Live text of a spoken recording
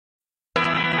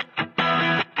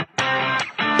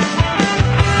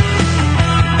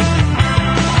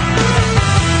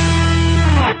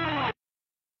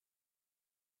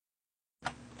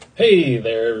Hey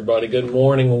there, everybody. Good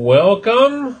morning.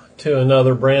 Welcome to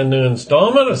another brand new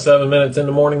installment of 7 Minutes in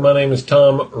the Morning. My name is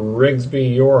Thom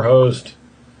Rigsby, your host.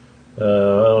 I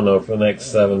don't know, for the next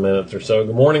 7 minutes or so.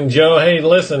 Good morning, Joe. Hey,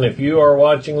 listen, if you are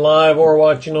watching live or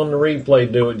watching on the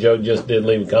replay, do what Joe just did.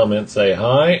 Leave a comment, say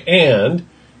hi. And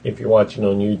if you're watching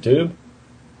on YouTube,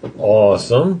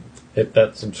 awesome. Hit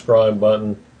that subscribe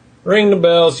button. Ring the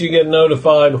bell so you get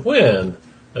notified when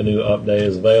a new update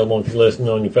is available. If you're listening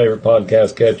on your favorite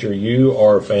podcast catcher, you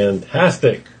are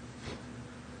fantastic.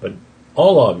 But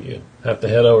all of you have to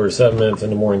head over to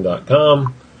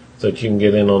 7minutesinthemorning.com so that you can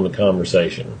get in on the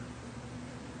conversation.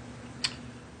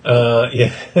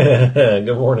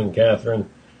 Good morning, Catherine.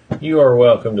 You are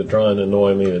welcome to try and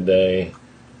annoy me today.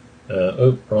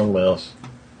 Wrong mouse.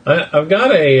 I've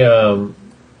got I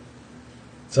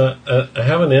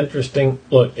have an interesting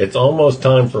look. It's almost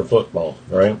time for football,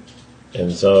 right?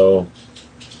 And so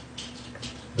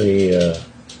the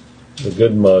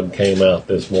good mug came out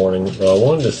this morning. I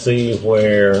wanted to see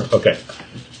where. Okay,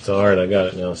 so all right, I got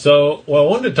it now. So what I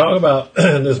wanted to talk about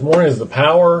this morning is the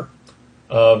power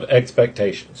of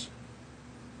expectations.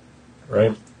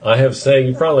 Right?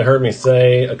 You probably heard me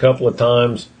say a couple of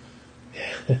times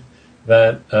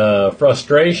that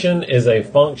frustration is a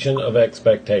function of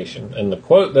expectation. And the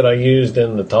quote that I used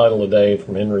in the title today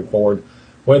from Henry Ford: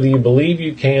 whether you believe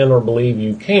you can or believe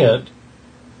you can't,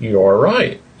 you are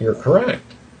right. You're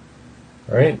correct.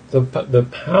 Right? The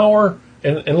power,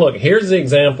 and look, here's the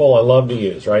example I love to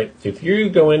use, right? If you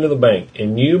go into the bank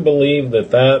and you believe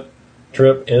that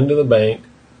trip into the bank,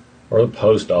 or the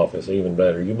post office, even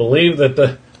better, you believe that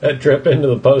that trip into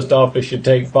the post office should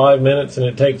take 5 minutes and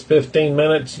it takes 15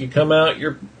 minutes, you come out,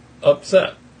 you're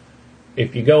upset.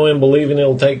 If you go in believing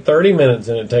it'll take 30 minutes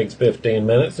and it takes 15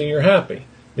 minutes, then you're happy.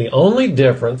 The only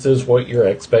difference is what your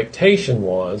expectation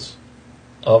was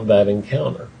of that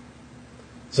encounter.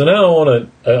 So now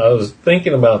I was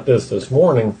thinking about this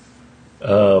morning.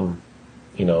 My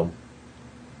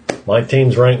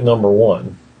team's ranked number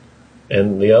 1,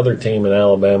 and the other team in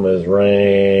Alabama is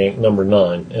ranked number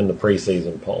 9 in the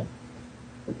preseason poll.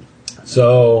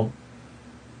 So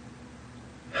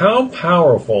how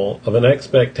powerful of an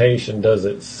expectation does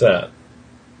it set?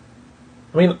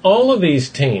 I mean, all of these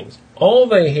teams, all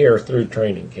they hear through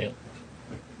training camp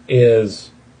is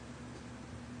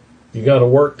you got to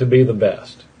work to be the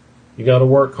best. You got to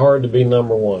work hard to be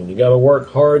number 1. You got to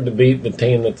work hard to beat the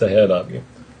team that's ahead of you.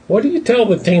 What do you tell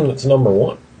the team that's number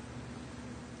 1?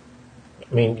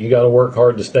 I mean, you got to work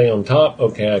hard to stay on top.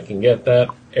 Okay, I can get that.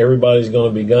 Everybody's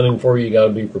going to be gunning for you. You got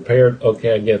to be prepared.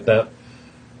 Okay, I get that.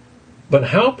 But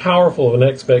how powerful of an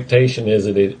expectation is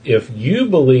it if you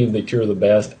believe that you're the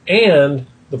best and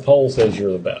the poll says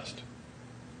you're the best?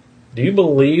 Do you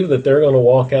believe that they're going to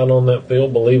walk out on that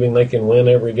field believing they can win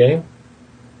every game?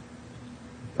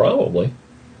 Probably.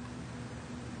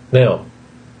 Now,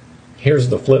 here's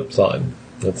the flip side.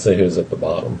 Let's see who's at the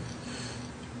bottom.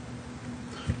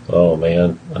 Oh,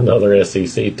 man, another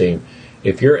SEC team.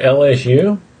 If you're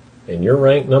LSU and you're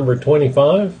ranked number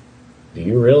 25, do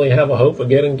you really have a hope of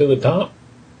getting to the top?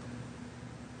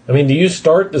 I mean, do you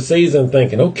start the season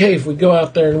thinking, okay, if we go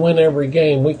out there and win every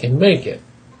game, we can make it?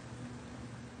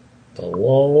 It's a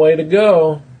long way to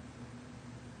go,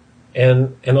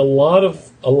 and a lot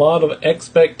of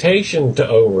expectation to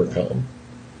overcome,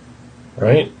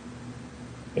 right?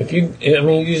 You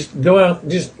just go out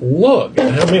and just look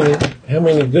at how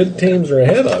many good teams are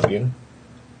ahead of you.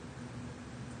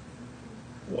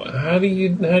 How do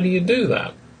you do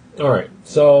that? All right,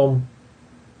 so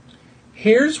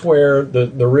here's where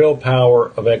the real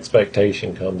power of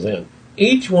expectation comes in.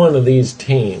 Each one of these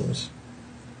teams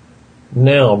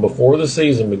now, before the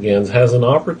season begins, has an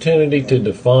opportunity to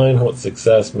define what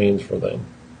success means for them.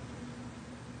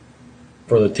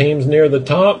 For the teams near the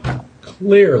top,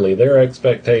 clearly their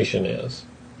expectation is,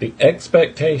 their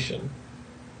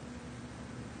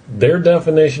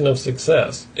definition of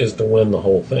success is to win the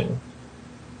whole thing.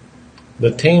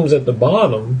 The teams at the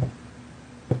bottom,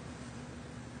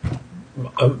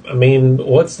 I mean,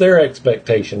 what's their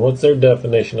expectation? What's their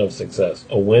definition of success?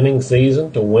 A winning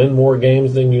season, to win more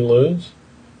games than you lose?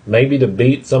 Maybe to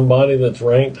beat somebody that's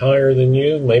ranked higher than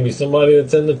you? Maybe somebody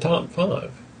that's in the top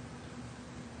 5?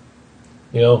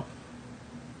 You know,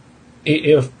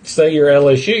 if, say, you're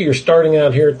LSU, you're starting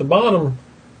out here at the bottom,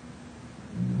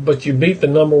 but you beat the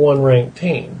number 1 ranked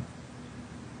team.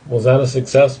 Was that a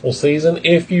successful season?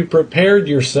 If you prepared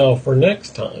yourself for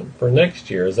next time, for next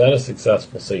year, is that a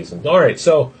successful season? All right,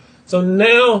 so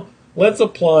now let's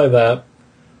apply that.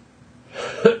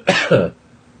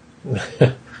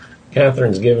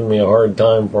 Catherine's giving me a hard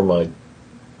time for my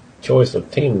choice of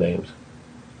team names.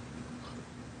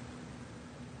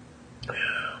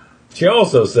 She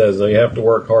also says that you have to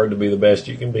work hard to be the best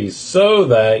you can be so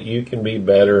that you can be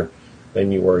better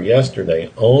than you were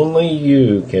yesterday. Only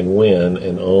you can win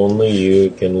and only you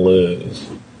can lose.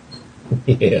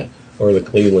 Yeah, or the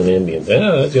Cleveland Indians.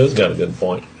 Yeah, Joe's got a good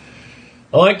point.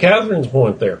 I like Catherine's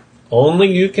point there.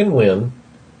 Only you can win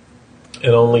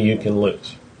and only you can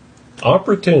lose.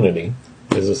 Opportunity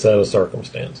is a set of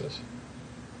circumstances,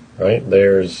 right?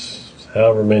 There's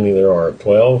however many there are,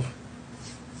 12,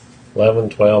 11,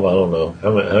 12, I don't know.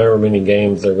 However many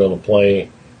games they're going to play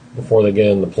before they get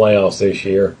in the playoffs this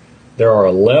year. There are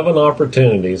 11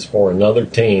 opportunities for another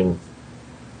team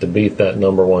to beat that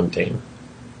number one team.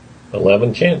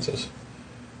 11 chances.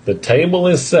 The table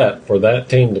is set for that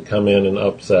team to come in and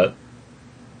upset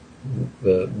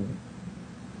the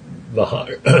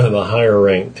higher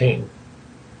ranked team.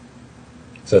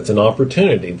 So it's an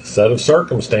opportunity. The set of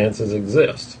circumstances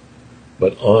exists.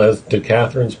 But as to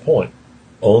Catherine's point,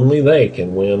 only they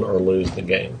can win or lose the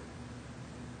game.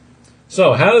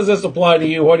 So how does this apply to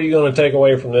you? What are you going to take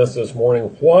away from this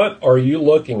morning? What are you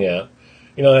looking at?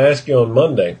 I asked you on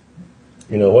Monday,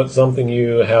 what's something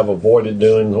you have avoided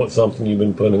doing? What's something you've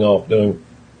been putting off doing?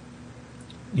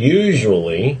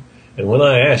 Usually, and when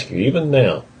I ask you, even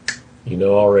now, you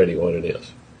know already what it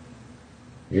is.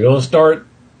 You're going to start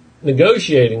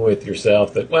negotiating with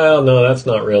yourself that, well, no, that's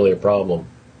not really a problem,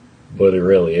 but it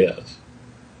really is.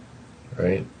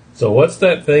 Right? So what's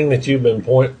that thing that you've been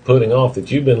putting off,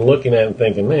 that you've been looking at and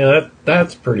thinking, man,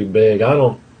 that's pretty big. I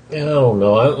don't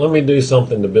know. Let me do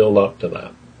something to build up to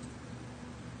that.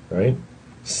 Right?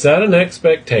 Set an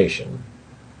expectation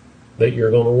that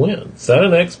you're going to win. Set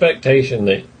an expectation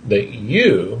that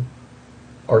you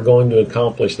are going to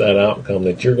accomplish that outcome,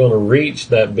 that you're going to reach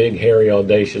that big, hairy,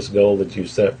 audacious goal that you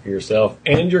set for yourself,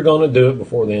 and you're going to do it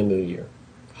before the end of the year.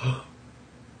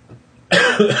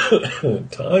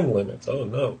 Time limits. Oh,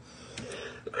 no.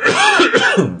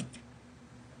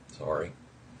 Sorry.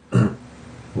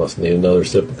 Must need another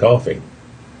sip of coffee.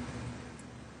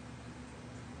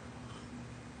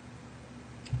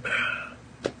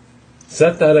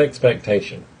 Set that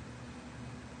expectation.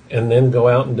 And then go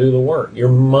out and do the work. Your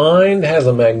mind has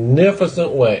a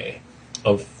magnificent way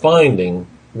of finding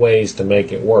ways to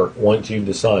make it work once you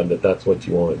decide that that's what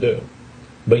you want to do.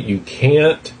 But you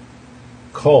can't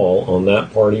call on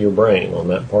that part of your brain, on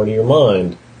that part of your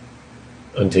mind,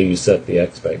 until you set the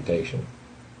expectation.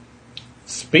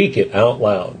 Speak it out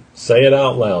loud. Say it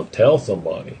out loud. Tell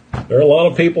somebody. There are a lot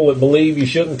of people that believe you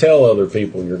shouldn't tell other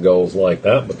people your goals like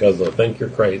that because they'll think you're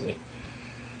crazy.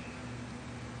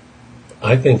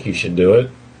 I think you should do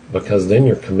it because then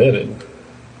you're committed.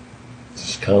 It's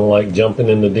just kind of like jumping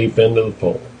in the deep end of the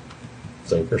pool.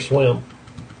 Sink or swim.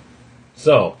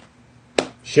 So,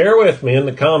 share with me in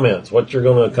the comments what you're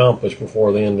going to accomplish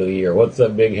before the end of the year. What's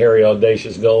that big, hairy,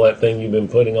 audacious goal, that thing you've been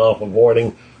putting off,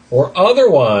 avoiding, or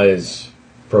otherwise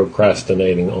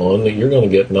procrastinating on, that you're going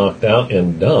to get knocked out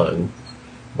and done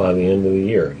by the end of the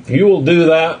year. If you will do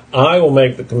that, I will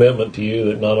make the commitment to you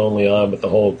that not only I, but the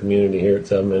whole community here at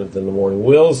 7 Minutes in the Morning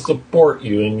will support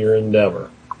you in your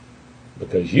endeavor.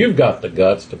 Because you've got the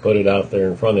guts to put it out there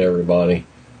in front of everybody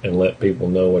and let people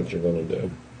know what you're going to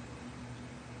do.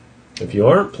 If you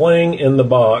aren't playing in the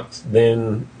box,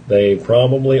 then they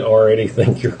probably already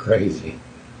think you're crazy.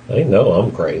 They know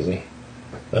I'm crazy.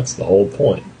 That's the whole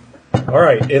point. All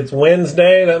right, it's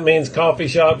Wednesday. That means Coffee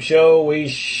Shop Show. We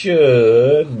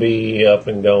should be up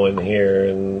and going here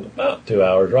in about 2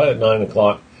 hours, right at 9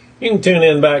 o'clock. You can tune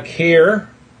in back here.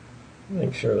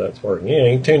 Make sure that's working. Yeah,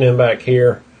 you can tune in back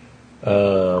here.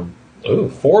 4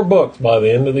 books by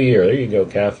the end of the year. There you go,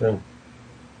 Catherine.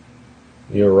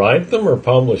 You write them or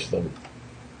publish them?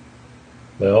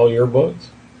 They're all your books?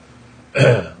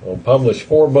 We'll publish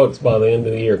 4 books by the end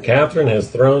of the year. Catherine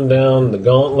has thrown down the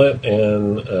gauntlet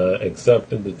and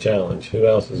accepted the challenge. Who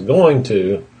else is going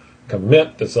to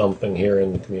commit to something here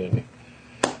in the community?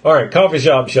 All right, Coffee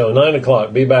Shop Show, 9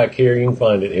 o'clock. Be back here. You can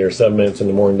find it here,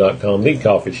 7minutesinthemorning.com,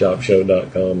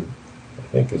 thecoffeeshopshow.com, I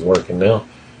think is working now.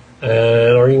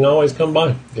 Or you can always come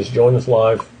by. Just join us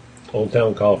live. Old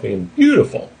Town Coffee in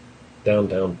beautiful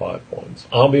downtown 5 Points.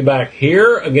 I'll be back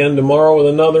here again tomorrow with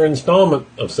another installment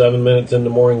of 7 Minutes in the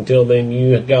Morning. Till then,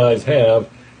 you guys have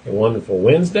a wonderful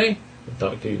Wednesday. I'll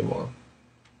talk to you tomorrow.